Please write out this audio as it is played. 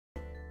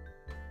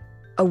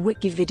a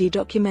WikiVidi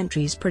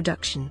documentaries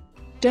production.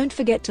 Don't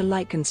forget to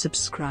like and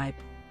subscribe.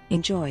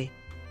 Enjoy.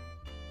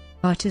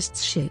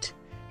 Artist's Shit.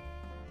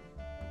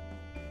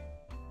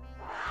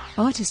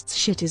 Artist's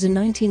Shit is a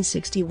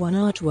 1961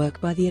 artwork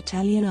by the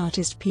Italian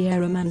artist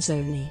Piero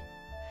Manzoni.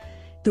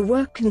 The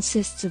work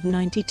consists of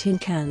 90 tin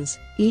cans,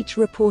 each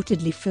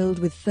reportedly filled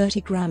with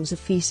 30 grams of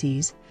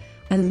feces,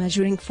 and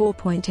measuring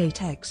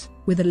 4.8x,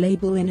 with a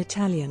label in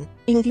Italian,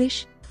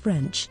 English,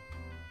 French,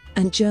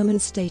 and German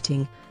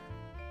stating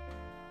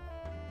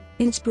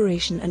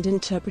 "Inspiration and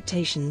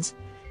Interpretations."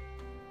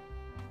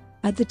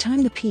 At the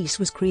time the piece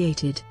was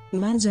created,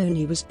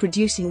 Manzoni was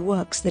producing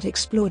works that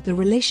explored the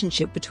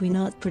relationship between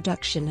art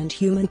production and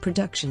human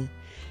production.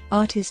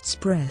 Artist's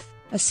Breath,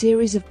 a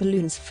series of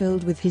balloons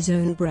filled with his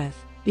own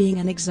breath, being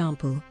an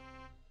example.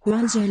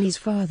 Manzoni's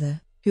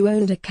father, who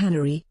owned a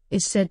cannery,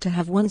 is said to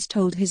have once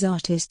told his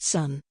artist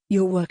son,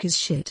 "Your work is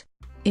shit."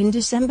 In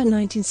December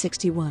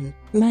 1961,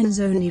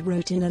 Manzoni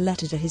wrote in a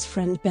letter to his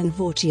friend Ben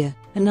Vortia,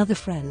 another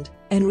friend,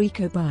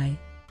 Enrico Bai,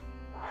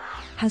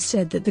 has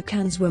said that the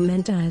cans were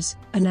meant as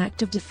an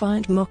act of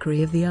defiant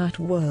mockery of the art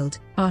world,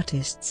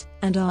 artists,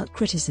 and art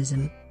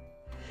criticism.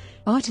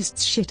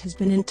 Artist's Shit has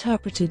been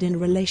interpreted in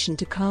relation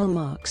to Karl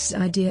Marx's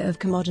idea of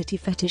commodity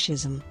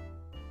fetishism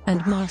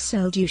and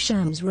Marcel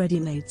Duchamp's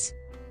ready-mades.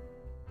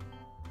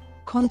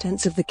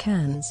 Contents of the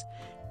cans.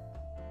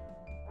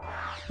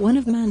 One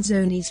of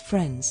Manzoni's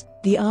friends,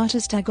 the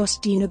artist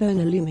Agostino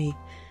Bonalumi,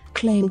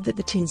 claimed that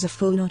the tins are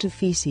full not of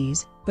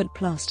feces, but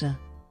plaster.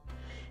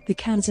 The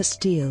cans are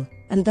steel,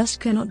 and thus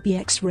cannot be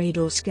X-rayed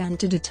or scanned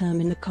to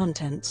determine the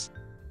contents,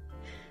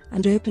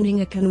 and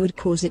opening a can would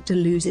cause it to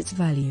lose its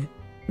value.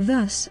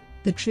 Thus,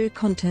 the true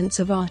contents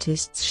of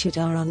Artist's Shit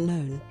are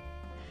unknown.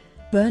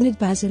 Bernard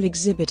Basil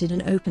exhibited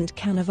an opened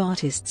can of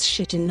Artist's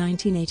Shit in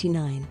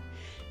 1989,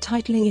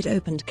 titling it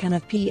Opened Can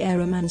of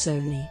Piero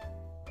Manzoni.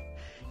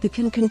 The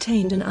can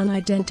contained an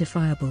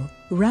unidentifiable,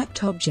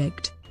 wrapped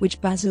object, which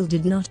Basil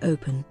did not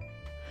open.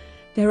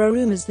 There are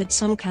rumors that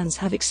some cans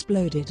have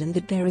exploded and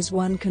that there is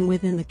one can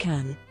within the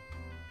can.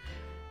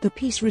 The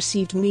piece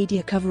received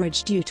media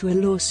coverage due to a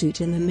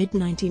lawsuit in the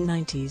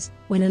mid-1990s,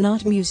 when an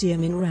art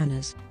museum in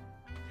Ranners,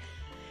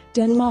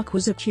 Denmark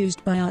was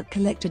accused by art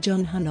collector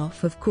John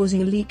Hunoff of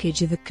causing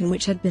leakage of a can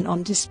which had been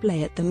on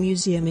display at the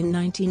museum in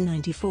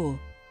 1994.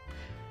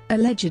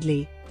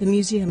 Allegedly, the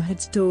museum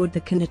had stored the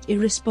can at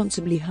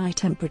irresponsibly high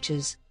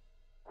temperatures.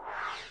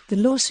 The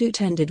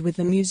lawsuit ended with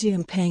the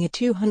museum paying a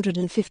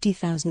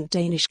 250,000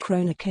 Danish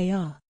kroner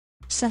 (kr.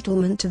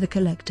 settlement to the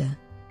collector.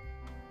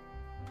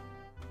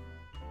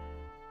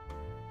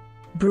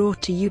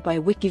 Brought to you by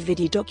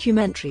WikiVidi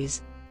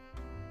Documentaries.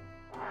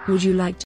 Would you like to